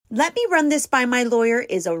Let me run this by my lawyer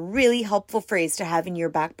is a really helpful phrase to have in your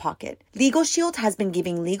back pocket. Legal Shield has been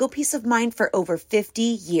giving legal peace of mind for over 50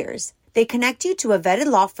 years. They connect you to a vetted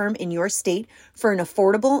law firm in your state for an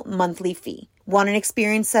affordable monthly fee. Want an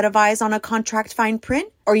experienced set of eyes on a contract fine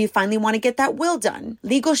print? Or you finally want to get that will done?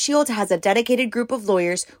 Legal Shield has a dedicated group of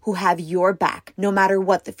lawyers who have your back, no matter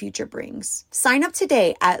what the future brings. Sign up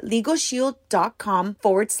today at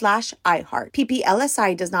LegalShield.com/iHeart.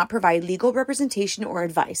 PPLSI does not provide legal representation or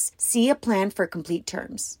advice. See a plan for complete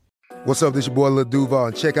terms. What's up, this your boy Lil Duval,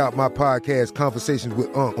 and check out my podcast, Conversations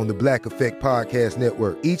with Unc, on the Black Effect Podcast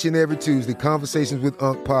Network. Each and every Tuesday, Conversations with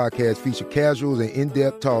Unc podcast feature casuals and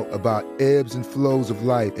in-depth talk about ebbs and flows of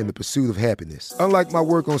life and the pursuit of happiness. Unlike my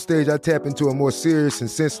work on stage, I tap into a more serious and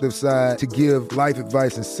sensitive side to give life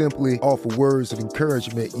advice and simply offer words of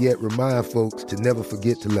encouragement, yet remind folks to never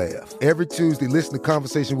forget to laugh. Every Tuesday, listen to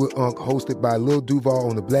Conversations with Unc, hosted by Lil Duval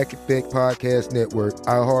on the Black Effect Podcast Network,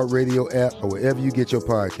 iHeartRadio app, or wherever you get your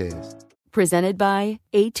podcasts. Presented by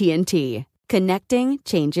AT&T. Connecting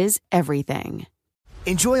changes everything.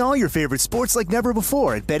 Enjoy all your favorite sports like never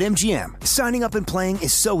before at BetMGM. Signing up and playing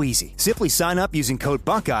is so easy. Simply sign up using code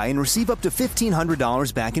Buckeye and receive up to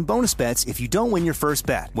 $1,500 back in bonus bets if you don't win your first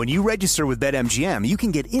bet. When you register with BetMGM, you can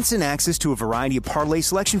get instant access to a variety of parlay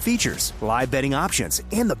selection features, live betting options,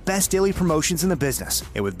 and the best daily promotions in the business.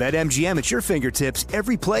 And with BetMGM at your fingertips,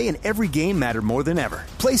 every play and every game matter more than ever.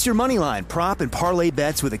 Place your moneyline, prop, and parlay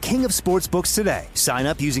bets with the king of sportsbooks today. Sign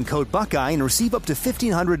up using code Buckeye and receive up to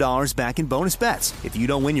 $1,500 back in bonus bets if you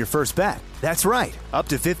don't win your first bet. That's right, up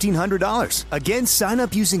to $1,500. Again, sign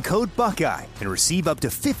up using code Buckeye and receive up to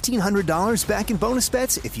 $1,500 back in bonus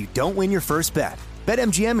bets if you don't win your first bet.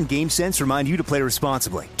 BetMGM and GameSense remind you to play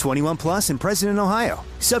responsibly. 21 plus and present in Ohio.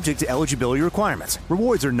 Subject to eligibility requirements.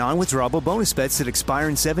 Rewards are non-withdrawable bonus bets that expire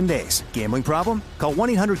in 7 days. Gambling problem? Call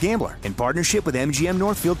 1-800-GAMBLER in partnership with MGM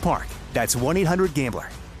Northfield Park. That's 1-800-GAMBLER.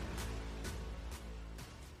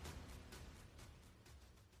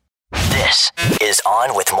 This is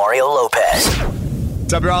On with Mario Lopez.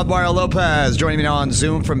 What's up, y'all? Mario Lopez joining me now on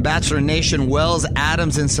Zoom from Bachelor Nation, Wells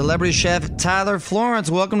Adams, and celebrity chef Tyler Florence.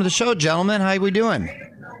 Welcome to the show, gentlemen. How are we doing?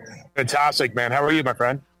 Fantastic, man. How are you, my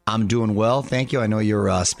friend? I'm doing well, thank you. I know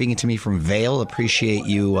you're speaking to me from Vail. Appreciate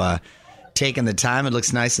you taking the time. It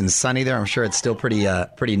looks nice and sunny there. I'm sure it's still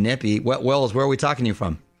pretty nippy. Wells, where are we talking to you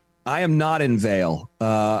from? I am not in Vail.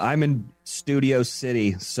 I'm in Studio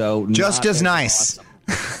City, so just as nice. Awesome.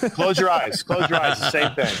 Close your eyes. Close your eyes. The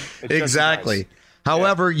same thing. It's exactly. Nice.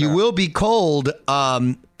 However, you will be cold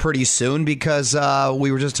pretty soon because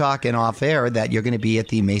we were just talking off air that you're going to be at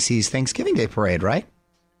the Macy's Thanksgiving Day Parade, right?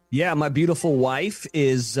 Yeah, my beautiful wife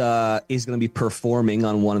is going to be performing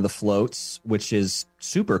on one of the floats, which is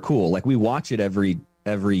super cool. Like, we watch it every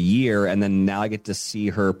year, and then now I get to see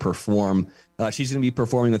her perform. She's going to be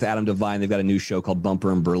performing with Adam Devine. They've got a new show called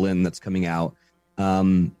Bumper in Berlin that's coming out.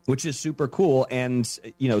 Which is super cool. And,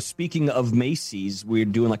 you know, speaking of Macy's, we're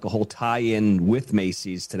doing like a whole tie-in with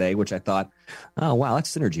Macy's today, which I thought, oh, wow,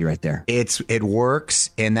 that's synergy right there. It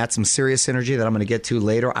works, and that's some serious synergy that I'm going to get to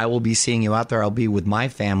later. I will be seeing you out there. I'll be with my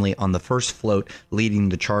family on the first float, leading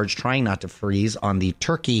the charge, trying not to freeze on the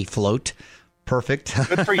turkey float. Perfect.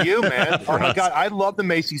 Good for you, man. Oh, my God. I love the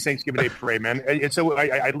Macy's Thanksgiving Day Parade, man. And so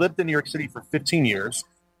I lived in New York City for 15 years,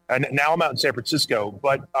 and now I'm out in San Francisco.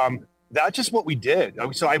 But that's just what we did.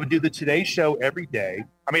 So I would do the Today Show every day.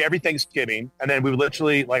 I mean, every Thanksgiving. And then we would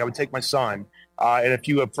literally, like, I would take my son and a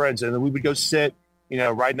few of friends, and then we would go sit, you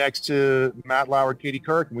know, right next to Matt Lauer, Katie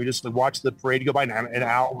Kirk, and we just watch the parade go by, and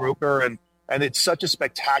Al Roker. And it's such a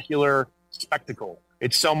spectacular spectacle.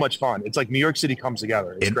 It's so much fun. It's like New York City comes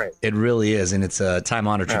together. It's great. It really is. And it's a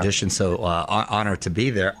time-honored tradition. So honored to be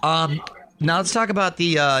there. Now let's talk about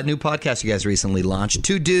the new podcast you guys recently launched,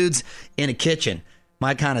 Two Dudes in a Kitchen.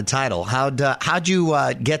 My kind of title. How'd you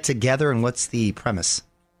get together, and what's the premise?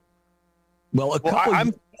 Well, go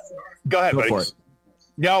ahead, buddy.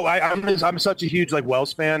 No, I'm such a huge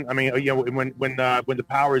Wells fan. I mean, you know, when the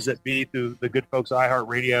powers that be through the good folks at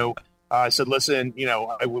iHeartRadio said, listen, you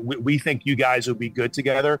know, we think you guys would be good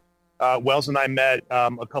together. Wells and I met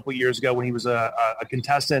a couple years ago when he was a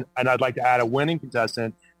contestant, and I'd like to add a winning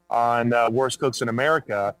contestant on Worst Cooks in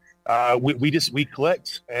America. We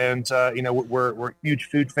clicked, and you know, we're huge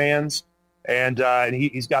food fans, and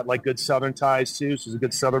he's got like good Southern ties too, so he's a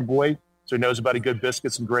good Southern boy, so he knows about a good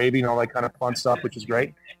biscuits and gravy and all that kind of fun stuff, which is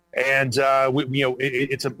great. And you know,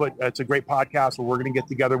 it's a great podcast where we're going to get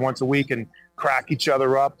together once a week and crack each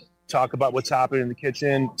other up, talk about what's happening in the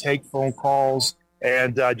kitchen, take phone calls,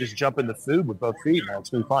 and just jump into food with both feet. Man,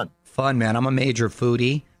 it's been fun. Fun, man. I'm a major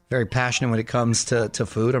foodie. very passionate when it comes to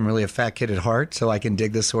food. I'm really a fat kid at heart, so I can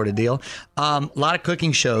dig this sort of deal. A lot of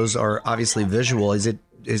cooking shows are obviously visual. Is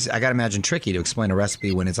I got to imagine tricky to explain a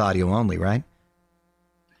recipe when it's audio only, right?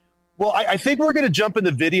 Well, I think we're going to jump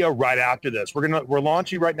into video right after this. We're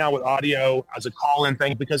launching right now with audio as a call-in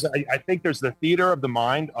thing because I think there's the theater of the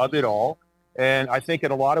mind of it all, and I think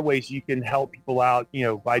in a lot of ways you can help people out,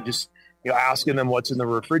 by just asking them what's in the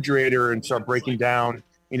refrigerator and start breaking down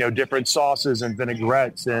different sauces and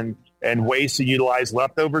vinaigrettes and ways to utilize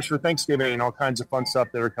leftovers for Thanksgiving and all kinds of fun stuff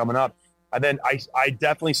that are coming up. And then I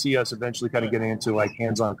definitely see us eventually kind of getting into like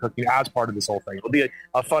hands-on cooking as part of this whole thing. It'll be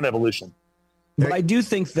a fun evolution. But I do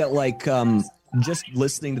think that just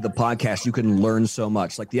listening to the podcast, you can learn so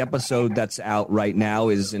much. Like the episode that's out right now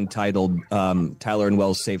is entitled Tyler and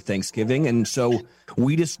Wells Save Thanksgiving. And so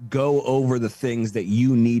we just go over the things that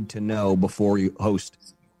you need to know before you host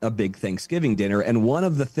a big Thanksgiving dinner. And one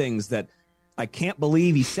of the things that I can't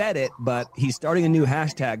believe he said it, but he's starting a new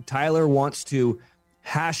hashtag. Tyler wants to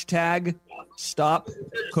hashtag stop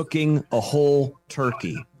cooking a whole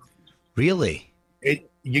turkey. Really?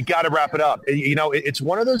 You got to wrap it up. It's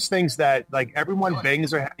one of those things that like everyone bangs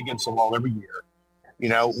their head against the wall every year,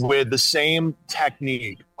 with the same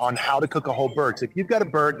technique on how to cook a whole bird. So if you've got a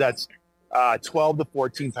bird that's 12 to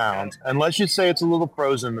 14 pounds, and let's just say it's a little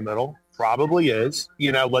frozen in the middle, probably is,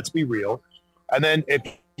 let's be real. And then if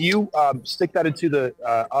you stick that into the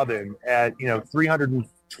oven at,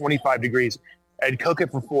 325 degrees and cook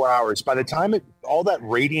it for 4 hours, by the time all that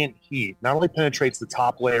radiant heat not only penetrates the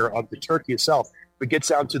top layer of the turkey itself, but gets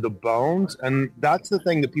down to the bones. And that's the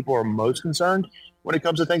thing that people are most concerned when it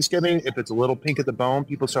comes to Thanksgiving. If it's a little pink at the bone,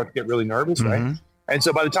 people start to get really nervous, right? And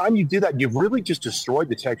so by the time you do that, you've really just destroyed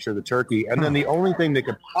the texture of the turkey. And then the only thing that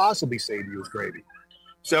could possibly save you is gravy.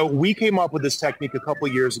 So we came up with this technique a couple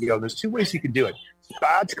of years ago. There's two ways you can do it.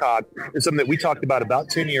 Spatchcock is something that we talked about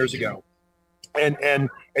 10 years ago. And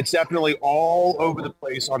it's definitely all over the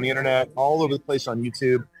place on the internet, all over the place on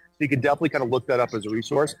YouTube. So you can definitely kind of look that up as a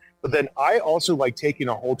resource. But then I also like taking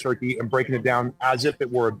a whole turkey and breaking it down as if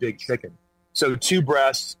it were a big chicken. So 2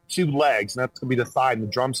 breasts, 2 legs, and that's going to be the thigh and the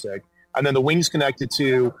drumstick. And then the wings connected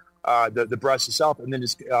to the breast itself. And then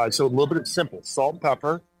just so a little bit simple, salt and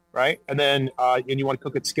pepper, right? And then and you want to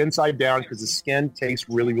cook it skin side down because the skin tastes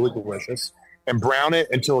really, really delicious. And brown it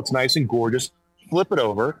until it's nice and gorgeous. Flip it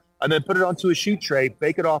over. And then put it onto a sheet tray,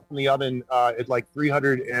 bake it off in the oven at like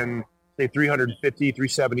 350,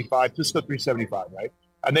 375, just go 375, right?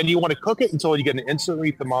 And then you want to cook it until you get an instant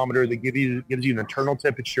read thermometer that gives you an internal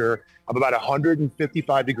temperature of about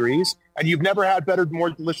 155 degrees. And you've never had better,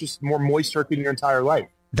 more delicious, more moist turkey in your entire life.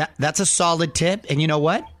 That's a solid tip. And you know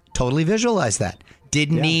what? Totally visualize that.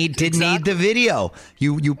 Didn't need the video.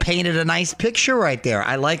 You painted a nice picture right there.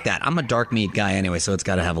 I like that. I'm a dark meat guy anyway, so it's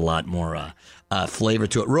got to have a lot more flavor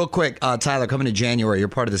to it. Real quick, Tyler, coming to January, you're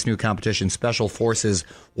part of this new competition, Special Forces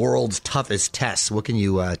World's Toughest Tests. What can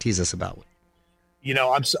you tease us about?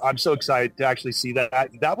 I'm so excited to actually see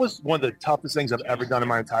that. That was one of the toughest things I've ever done in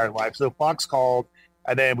my entire life. So Fox called,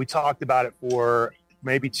 and then we talked about it for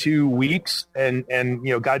maybe 2 weeks, and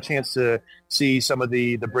got a chance to see some of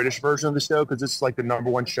the British version of the show because this is like the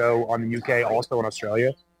 #1 show on the UK, also in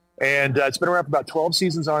Australia. And it's been around for about 12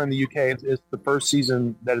 seasons on in the UK. It's the first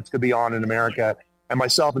season that it's going to be on in America. And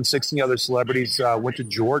myself and 16 other celebrities went to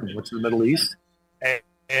Jordan, went to the Middle East,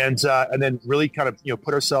 and then really kind of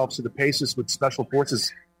put ourselves to the paces with Special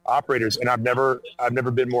Forces operators. And I've never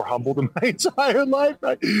been more humbled in my entire life.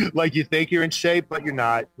 Right? Like you think you're in shape, but you're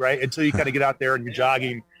not, right? Until you kind of get out there and you're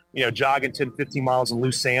jogging 10, 15 miles in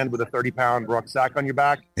loose sand with a 30-pound rucksack on your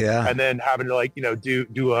back. Yeah. And then having to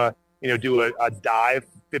do a dive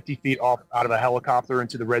 50 feet off out of a helicopter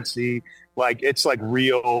into the Red Sea. Like it's like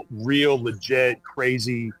real, legit,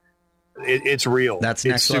 crazy. It's real. That's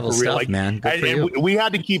next level stuff, like, man. Good for you. We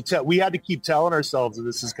had to keep telling ourselves that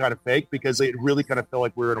this is kind of fake because it really kind of felt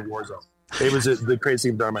like we were in a war zone. It was the craziest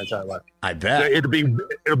thing I've done in my entire life. I bet it'll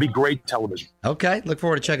be great television. Okay, look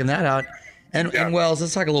forward to checking that out. And Wells,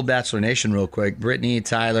 let's talk a little Bachelor Nation real quick. Brittany,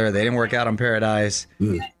 Tyler, they didn't work out on Paradise.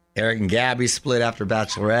 Eric and Gabby split after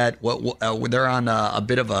Bachelorette. They're on a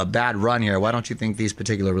bit of a bad run here. Why don't you think these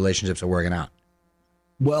particular relationships are working out?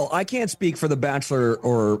 Well, I can't speak for The Bachelor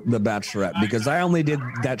or The Bachelorette because I only did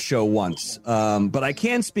that show once. But I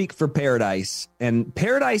can speak for Paradise, and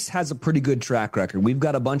Paradise has a pretty good track record. We've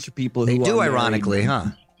got a bunch of people who do, ironically, huh?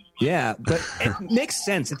 Yeah, but it makes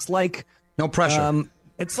sense. It's like no pressure.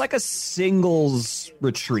 It's like a singles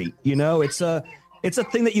retreat. It's a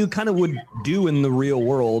thing that you kind of would do in the real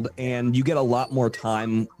world, and you get a lot more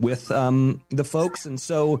time with the folks. And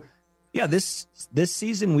so, yeah, this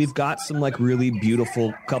season we've got some like really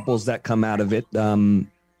beautiful couples that come out of it.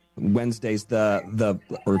 Wednesday's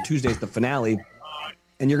or Tuesday's the finale,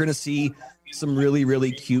 and you're going to see some really,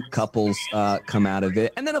 really cute couples come out of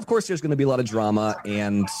it. And then, of course, there's going to be a lot of drama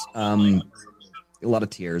and a lot of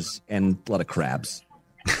tears and a lot of crabs.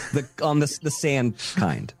 The sand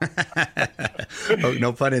kind. Oh,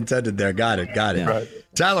 no pun intended there. Got it. Yeah. Right.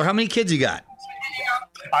 Tyler, how many kids you got?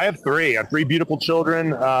 I have three. I have three beautiful children.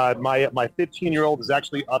 My 15-year-old is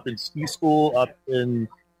actually up in ski school up in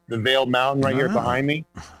the Vail Mountain right here behind me.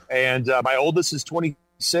 And my oldest is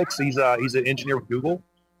 26. He's an engineer with Google.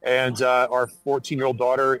 And our 14-year-old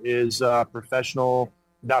daughter is not professional,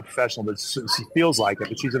 but she feels like it.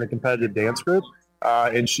 But she's in a competitive dance group.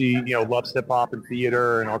 And she, loves hip hop and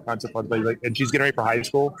theater and all kinds of fun things. And she's getting ready for high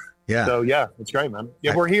school. Yeah. So yeah, it's great, man.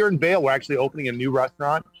 Yeah, we're here in Vail. We're actually opening a new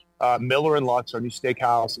restaurant, Miller and Lux, our new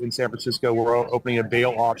steakhouse in San Francisco. We're opening a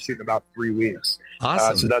Vail offshoot in about 3 weeks.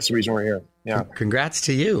 Awesome. So that's the reason we're here. Yeah. Congrats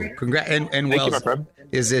to you. And Thank you, my friend.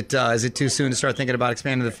 Is it too soon to start thinking about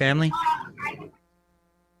expanding the family?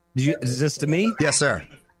 Is this to me? Yes, sir.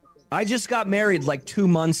 I just got married like 2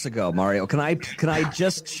 months ago, Mario. Can I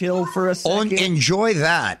just chill for a second? Enjoy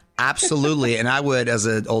that. Absolutely. And I would, as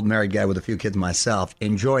an old married guy with a few kids myself,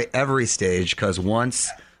 enjoy every stage, because once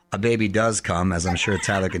a baby does come, as I'm sure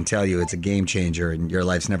Tyler can tell you, it's a game changer and your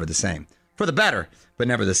life's never the same. For the better, but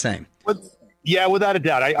never the same. Yeah, without a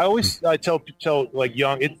doubt. I always tell like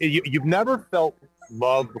young, you've never felt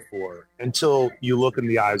love before until you look in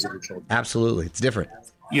the eyes of your children. Absolutely. It's different.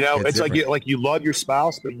 It's like you love your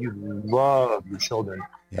spouse, but you love your children.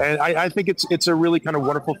 Yeah. And I think it's a really kind of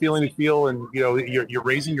wonderful feeling to feel. And, you're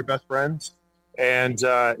raising your best friends. And,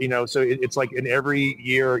 so it's like in every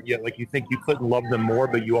year, you think you couldn't love them more,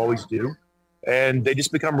 but you always do. And they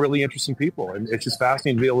just become really interesting people. And it's just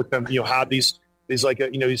fascinating to be able to have these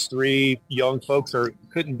these three young folks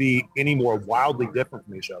couldn't be any more wildly different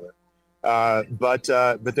from each other. But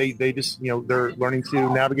they just, they're learning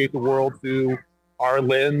to navigate the world through our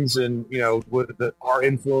lens and, with our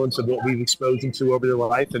influence of what we've exposed them to over their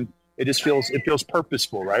life. And it feels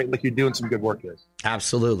purposeful, right? Like you're doing some good work here.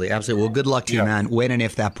 Absolutely. Well, good luck to you, man, when and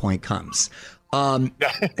if that point comes.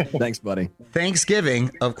 Thanks, buddy.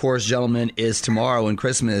 Thanksgiving, of course, gentlemen, is tomorrow, and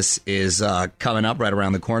Christmas is coming up right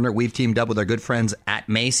around the corner. We've teamed up with our good friends at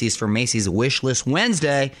Macy's for Macy's Wish List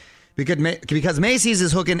Wednesday. Because Macy's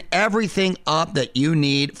is hooking everything up that you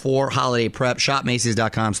need for holiday prep. Shop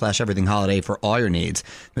Macys.com/everythingholiday for all your needs.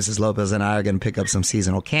 Mrs. Lopez and I are going to pick up some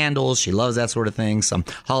seasonal candles. She loves that sort of thing. Some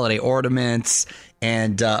holiday ornaments.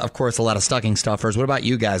 And, of course, a lot of stocking stuffers. What about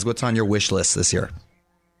you guys? What's on your wish list this year?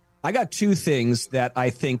 I got two things that I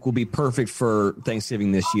think will be perfect for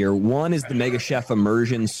Thanksgiving this year. One is the Mega Chef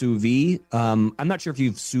Immersion Sous Vide. I'm not sure if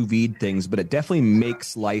you've sous vide things, but it definitely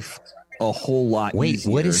makes life a whole lot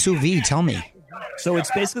easier. What is sous vide? Tell me. So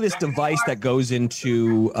it's basically this device that goes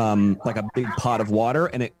into like a big pot of water,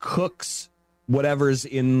 and it cooks whatever's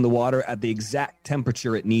in the water at the exact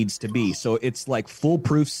temperature it needs to be. So it's like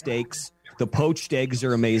foolproof steaks. The poached eggs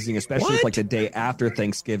are amazing, especially like the day after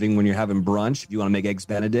Thanksgiving when you're having brunch. If you want to make eggs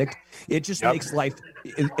Benedict, it just makes life.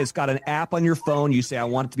 It's got an app on your phone. You say, I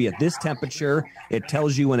want it to be at this temperature. It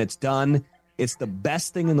tells you when it's done. It's the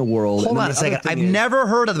best thing in the world. Hold on a second. I've never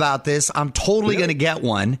heard about this. I'm totally going to get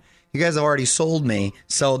one. You guys have already sold me.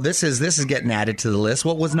 So this is getting added to the list.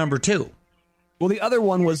 What was number two? Well, the other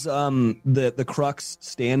one was the Crux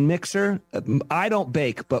stand mixer. I don't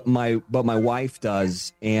bake, but my wife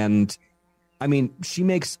does. And I mean, she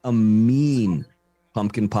makes a mean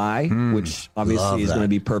pumpkin pie, which obviously is going to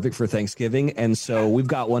be perfect for Thanksgiving. And so we've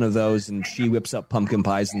got one of those, and she whips up pumpkin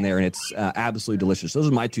pies in there, and it's absolutely delicious. Those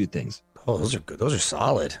are my two things. Oh, those are good. Those are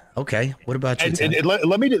solid. Okay. What about you, and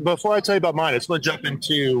let me, before I tell you about mine, let's jump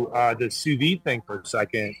into the sous vide thing for a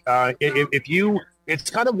second.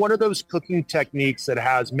 It's kind of one of those cooking techniques that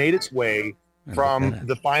has made its way from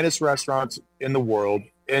the finest restaurants in the world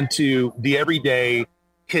into the everyday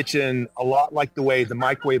kitchen, a lot like the way the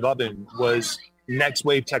microwave oven was next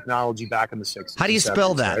wave technology back in the 60s. How do you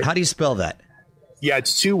spell that? Right? How do you spell that? Yeah,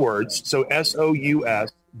 it's two words. So SOUSVIDE,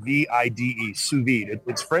 sous vide.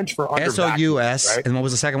 It's French for under SOUS, right? And what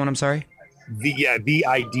was the second one? I'm sorry.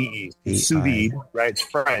 VIDE, sous vide, right? It's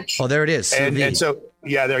French. Oh, there it is. And so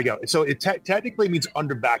yeah, there you go. So it technically means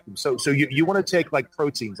under vacuum. So you want to take like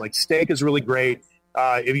proteins, like steak is really great.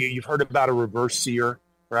 If you've heard about a reverse sear,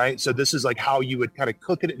 right? So this is like how you would kind of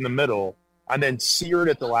cook it in the middle and then sear it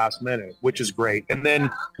at the last minute, which is great. And then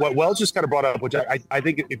what Wells just kind of brought up, which I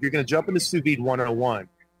think if you're going to jump into sous vide 101,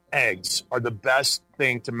 eggs are the best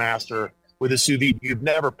thing to master with a sous vide. You've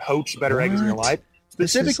never poached better eggs in your life.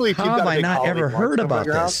 Specifically, if you've got a big not ever heard about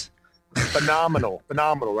this. Phenomenal,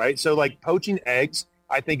 right? So like poaching eggs,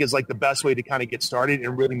 I think is like the best way to kind of get started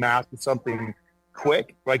and really master something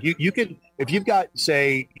quick. Like you could, if you've got,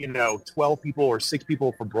 say, 12 people or 6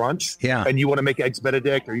 people for brunch, and you want to make eggs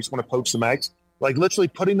Benedict or you just want to poach some eggs, like literally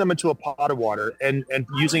putting them into a pot of water and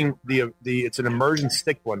using it's an immersion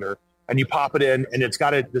stick blender, and you pop it in, and it's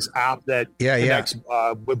got this app that connects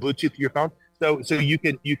with Bluetooth to your phone. So you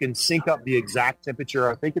can sync up the exact temperature.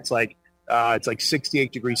 I think it's like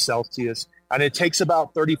 68 degrees Celsius, and it takes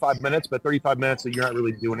about 35 minutes. But 35 minutes, so you're not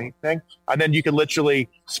really doing anything. And then you can literally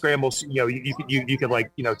scramble. You can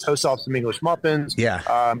like toast off some English muffins.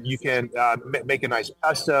 Yeah. You can make a nice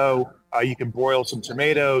pesto. You can broil some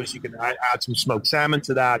tomatoes. You can add some smoked salmon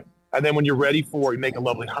to that. And then when you're ready you make a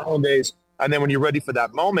lovely hollandaise. And then when you're ready for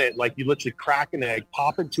that moment, like you literally crack an egg,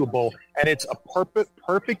 pop it into a bowl, and it's a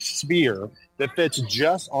perfect sphere that fits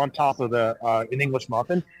just on top of an English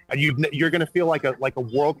muffin. And you're going to feel like a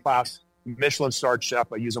world-class Michelin-starred chef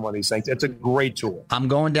by using one of these things. It's a great tool. I'm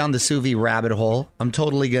going down the sous vide rabbit hole. I'm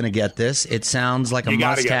totally going to get this. It sounds like a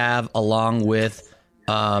must-have along with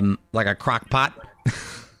like a crock pot.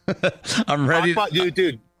 I'm ready.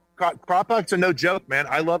 Dude. Crock pots are no joke, man.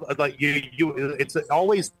 I love it's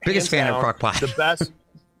always biggest fan of crock pot. The best.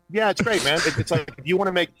 Yeah, it's great, man. It's like if you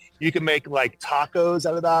want to you can make like tacos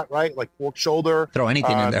out of that, right? Like pork shoulder. Throw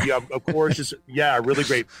anything in there. Yeah, of course. Just really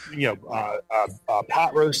great.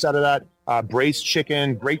 Pot roast out of that. Braised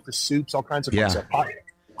chicken, great for soups, all kinds of fun stuff.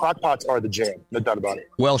 Crock pots are the jam, no doubt about it.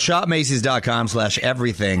 Well, shop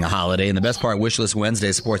Macy's.com/everything holiday. And the best part, Wishlist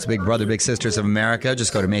Wednesday supports Big Brother, Big Sisters of America.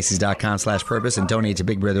 Just go to Macy's.com/purpose and donate to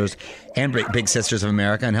Big Brothers and Big Sisters of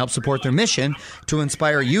America and help support their mission to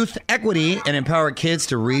inspire youth equity and empower kids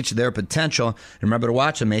to reach their potential. And remember to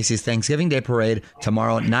watch the Macy's Thanksgiving Day Parade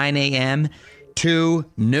tomorrow at 9 a.m. to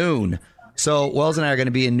noon. So Wells and I are going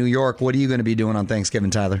to be in New York. What are you going to be doing on Thanksgiving,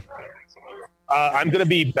 Tyler? I'm going to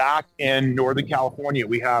be back in Northern California.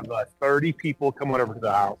 We have 30 people coming over to the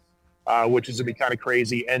house, which is going to be kind of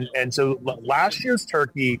crazy. And so last year's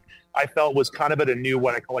turkey, I felt was kind of at a new,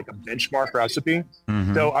 what I call like a benchmark recipe.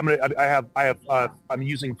 Mm-hmm. So I'm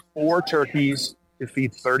using 4 turkeys to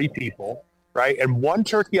feed 30 people, right? And 1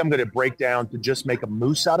 turkey I'm going to break down to just make a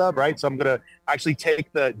mousse out of, right? So I'm going to actually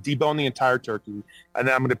debone the entire turkey, and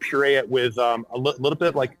then I'm going to puree it with a little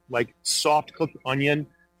bit of like soft cooked onion,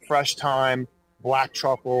 fresh thyme, black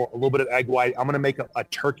truffle, a little bit of egg white. I'm going to make a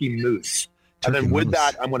turkey mousse. And then with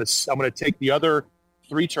that, I'm going to take the other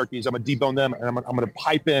 3 turkeys. I'm going to debone them, and I'm going to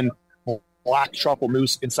pipe in black truffle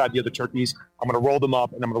mousse inside the other turkeys. I'm going to roll them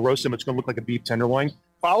up, and I'm going to roast them. It's going to look like a beef tenderloin.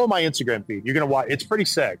 Follow my Instagram feed. You're going to watch. It's pretty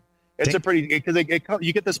sick. It's because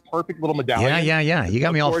you get this perfect little medallion. Yeah. You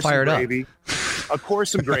got me all fired up. Of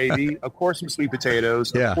course, some gravy. Of course, some sweet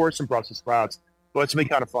potatoes. Of course, some Brussels sprouts. Well, it's going to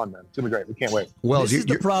be kind of fun, man. It's going to be great. We can't wait. Well, this is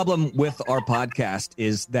the problem with our podcast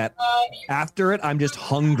is that after it, I'm just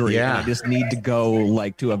hungry. Yeah. And I just need to go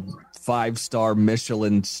like to a 5-star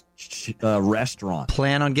Michelin restaurant.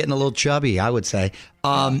 Plan on getting a little chubby, I would say.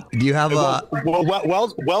 Do you have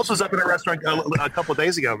Wells was up in a restaurant a couple of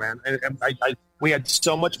days ago, man. And we had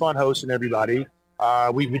so much fun hosting everybody.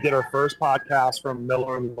 We did our first podcast from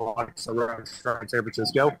Miller and Lux around San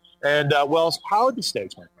Francisco. And Wells, how are the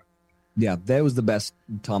steaks, man? Yeah, that was the best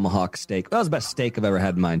tomahawk steak. That was the best steak I've ever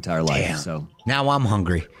had in my entire life. Damn. So now I'm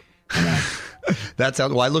hungry. That's how.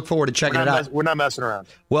 Well, I look forward to checking it out. We're not messing around.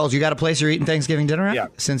 Wells, you got a place you're eating Thanksgiving dinner at? Yeah.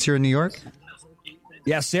 Since you're in New York?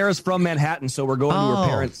 Yeah, Sarah's from Manhattan, so we're going to her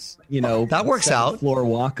parents. That works out. Floor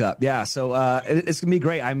walk up. Yeah, so it's gonna be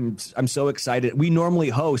great. I'm so excited. We normally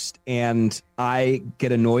host, and I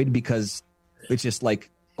get annoyed because it's just like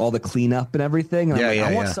all the cleanup and everything. And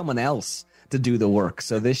I want someone else to do the work.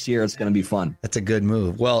 So this year it's going to be fun. That's a good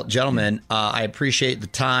move. Well, gentlemen, I appreciate the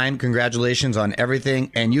time. Congratulations on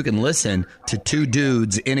everything. And you can listen to 2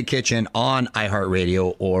 Dudes in a Kitchen on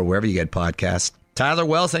iHeartRadio or wherever you get podcasts. Tyler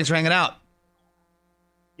Wells, thanks for hanging out.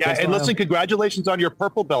 Yeah, thanks, and listen, congratulations on your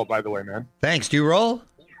purple belt, by the way, man. Thanks. Do you roll?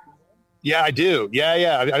 Yeah, I do.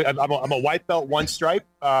 Yeah. I'm a white belt 1 stripe.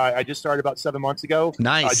 I just started about 7 months ago.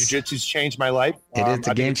 Nice. Jiu-jitsu's changed my life. It's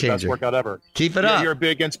a game changer. Best workout ever. Keep it up. You're a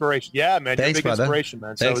big inspiration. Yeah, man. Thanks, you're a big brother. Inspiration,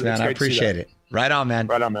 man. Thanks, man. I appreciate it. Right on, man.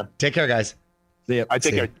 Right on, man. Take care, guys. See ya.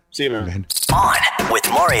 Take care. See you, man. On with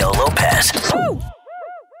Mario Lopez.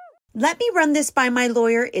 Let me run this by my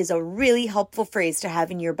lawyer is a really helpful phrase to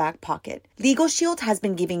have in your back pocket. Legal Shield has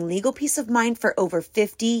been giving legal peace of mind for over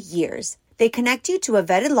 50 years. They connect you to a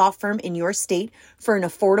vetted law firm in your state for an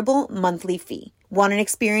affordable monthly fee. Want an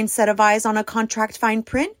experienced set of eyes on a contract fine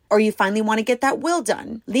print? Or you finally want to get that will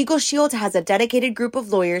done? Legal Shield has a dedicated group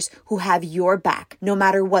of lawyers who have your back, no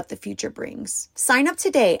matter what the future brings. Sign up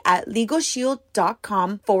today at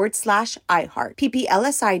LegalShield.com/iHeart.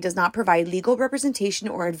 PPLSI does not provide legal representation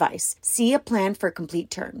or advice. See a plan for complete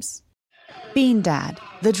terms. Bean Dad,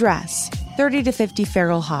 The Dress, 30 to 50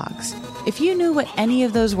 Feral Hogs. If you knew what any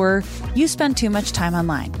of those were, you spend too much time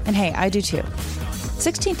online. And hey, I do too.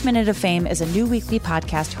 16th Minute of Fame is a new weekly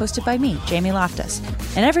podcast hosted by me, Jamie Loftus.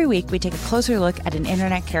 And every week we take a closer look at an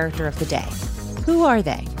internet character of the day. Who are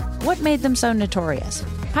they? What made them so notorious?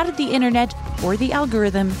 How did the internet or the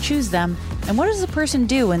algorithm choose them? And what does a person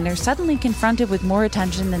do when they're suddenly confronted with more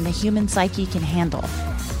attention than the human psyche can handle?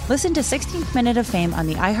 Listen to 16th Minute of Fame on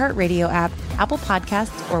the iHeartRadio app, Apple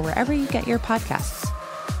Podcasts, or wherever you get your podcasts.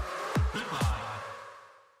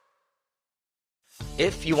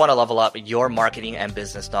 If you want to level up your marketing and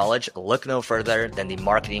business knowledge, look no further than the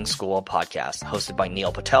Marketing School podcast, hosted by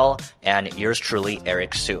Neil Patel and yours truly,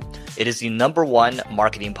 Eric Su. It is the #1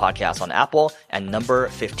 marketing podcast on Apple and number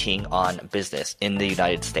 15 on business in the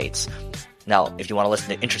United States. Now, if you want to listen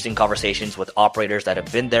to interesting conversations with operators that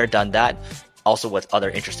have been there, done that, also with other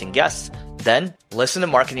interesting guests, then listen to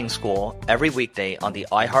Marketing School every weekday on the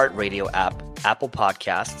iHeartRadio app, Apple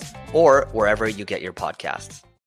Podcasts, or wherever you get your podcasts.